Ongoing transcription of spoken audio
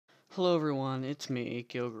Hello everyone, it's me,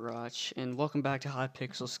 Gilgarach, and welcome back to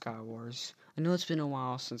Hypixel Skywars. I know it's been a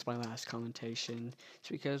while since my last commentation. It's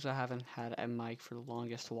because I haven't had a mic for the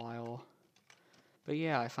longest while. But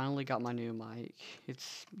yeah, I finally got my new mic.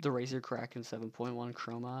 It's the Razer Kraken 7.1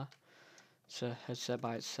 Chroma. It's a headset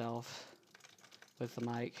by itself with the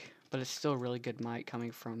mic, but it's still a really good mic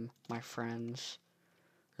coming from my friends,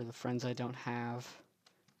 or the friends I don't have.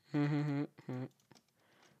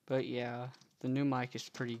 But yeah, the new mic is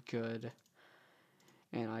pretty good.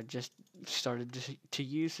 And I just started to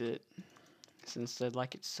use it since I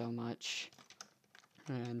like it so much.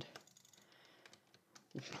 And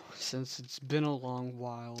since it's been a long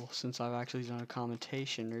while since I've actually done a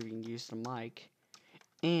commentation or even used a mic,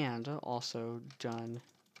 and also done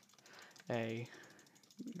a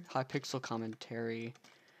Hypixel commentary,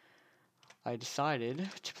 I decided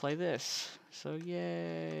to play this. So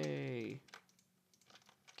yay!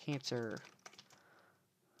 Cancer.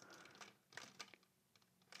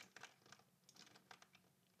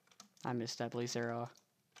 I missed that Blaze era.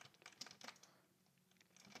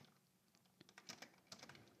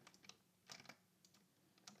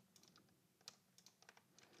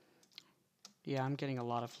 Yeah, I'm getting a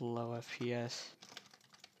lot of low FPS.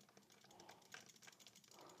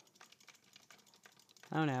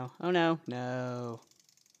 Oh no, oh no, no.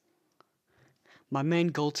 My main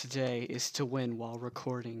goal today is to win while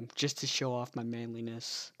recording, just to show off my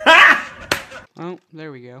manliness. Oh,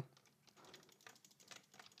 there we go.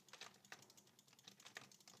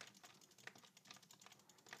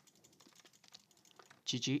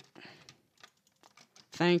 GG.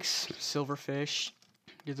 Thanks, Silverfish.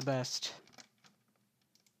 You're the best.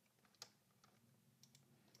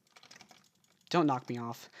 Don't knock me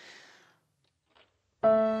off.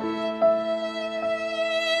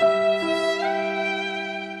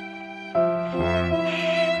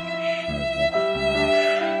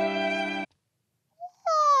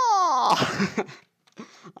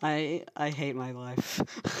 I hate my life.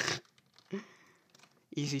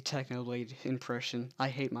 Easy Technoblade impression. I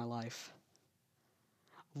hate my life.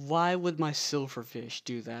 Why would my Silverfish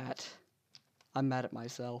do that? I'm mad at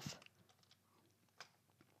myself.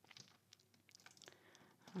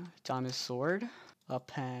 Diamond sword, a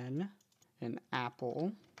pen, an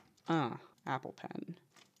apple. Apple pen.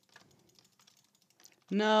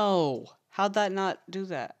 No! How'd that not do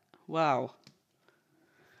that? Wow.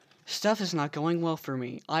 Stuff is not going well for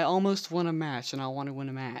me. I almost won a match, and I want to win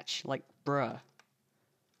a match. Like, bruh.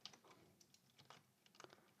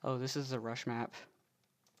 Oh, this is the rush map.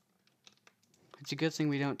 It's a good thing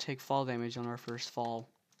we don't take fall damage on our first fall.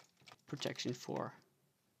 Protection 4.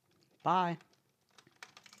 Bye.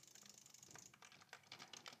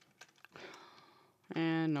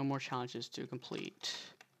 And no more challenges to complete.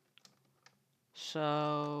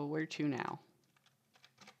 So, where to now?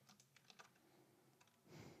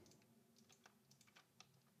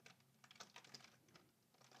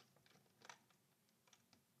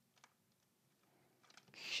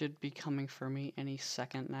 Should be coming for me any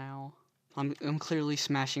second now. I'm clearly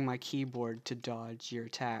smashing my keyboard to dodge your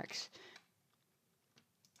attacks.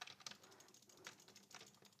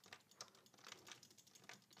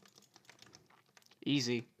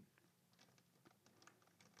 Easy.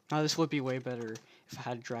 Now this would be way better if I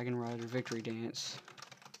had Dragon Rider Victory Dance.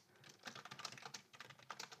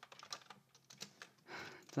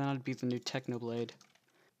 Then I'd be the new Technoblade.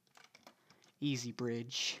 Easy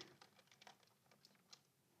bridge.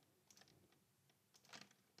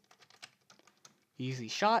 Easy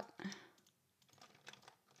shot.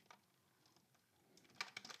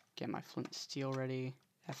 Get my flint steel ready.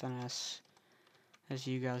 FNS, as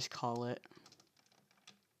you guys call it.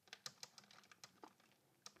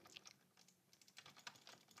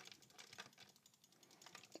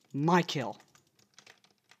 My kill.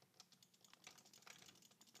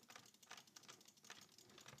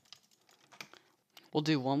 We'll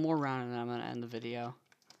do one more round and then I'm gonna end the video.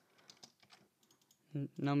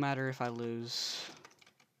 No matter if I lose.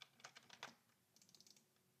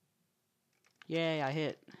 Yay, I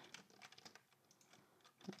hit.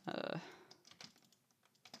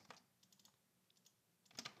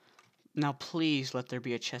 Now please let there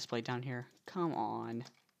be a chest plate down here. Come on.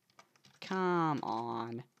 Come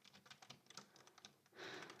on.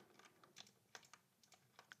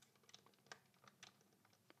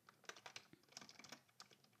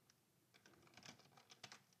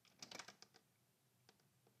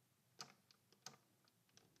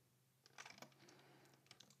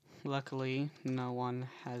 Luckily, no one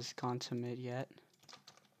has gone to mid yet.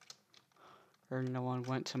 Or no one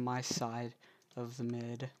went to my side of the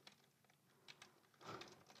mid.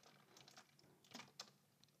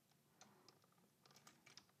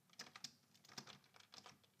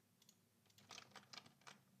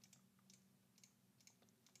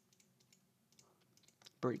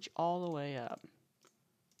 bridge all the way up.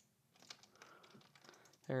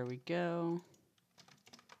 There we go.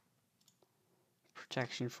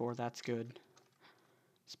 Protection 4, that's good.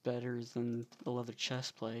 It's better than the leather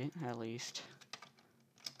chest plate, at least.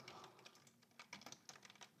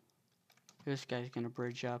 This guy's gonna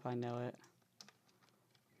bridge up, I know it.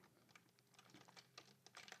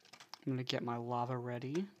 I'm gonna get my lava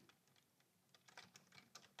ready.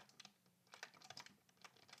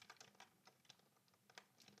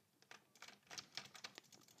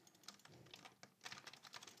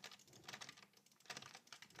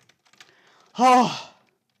 Oh!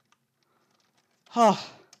 Oh!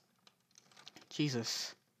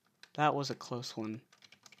 Jesus. That was a close one.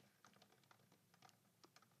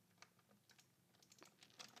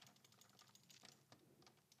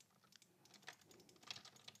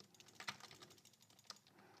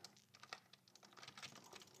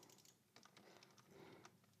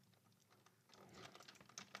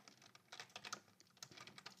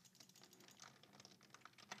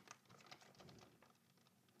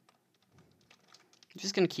 I'm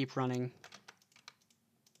just gonna keep running.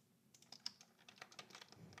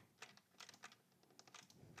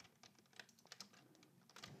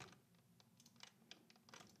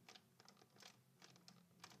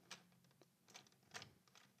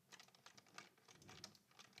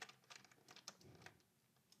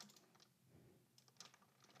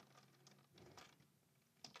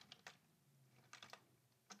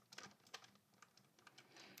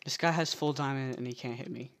 This guy has full diamond and he can't hit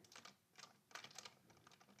me.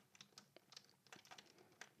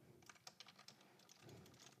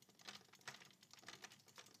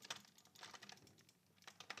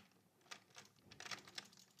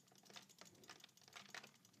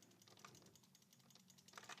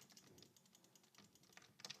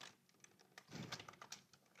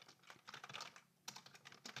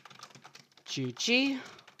 GG.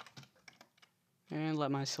 And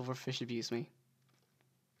let my silverfish abuse me.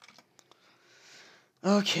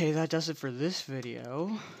 Okay, that does it for this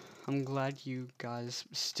video. I'm glad you guys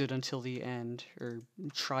stood until the end, or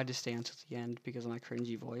tried to stay until the end because of my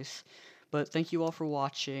cringy voice. But thank you all for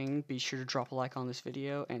watching. Be sure to drop a like on this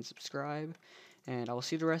video and subscribe. And I will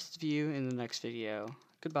see the rest of you in the next video.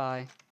 Goodbye.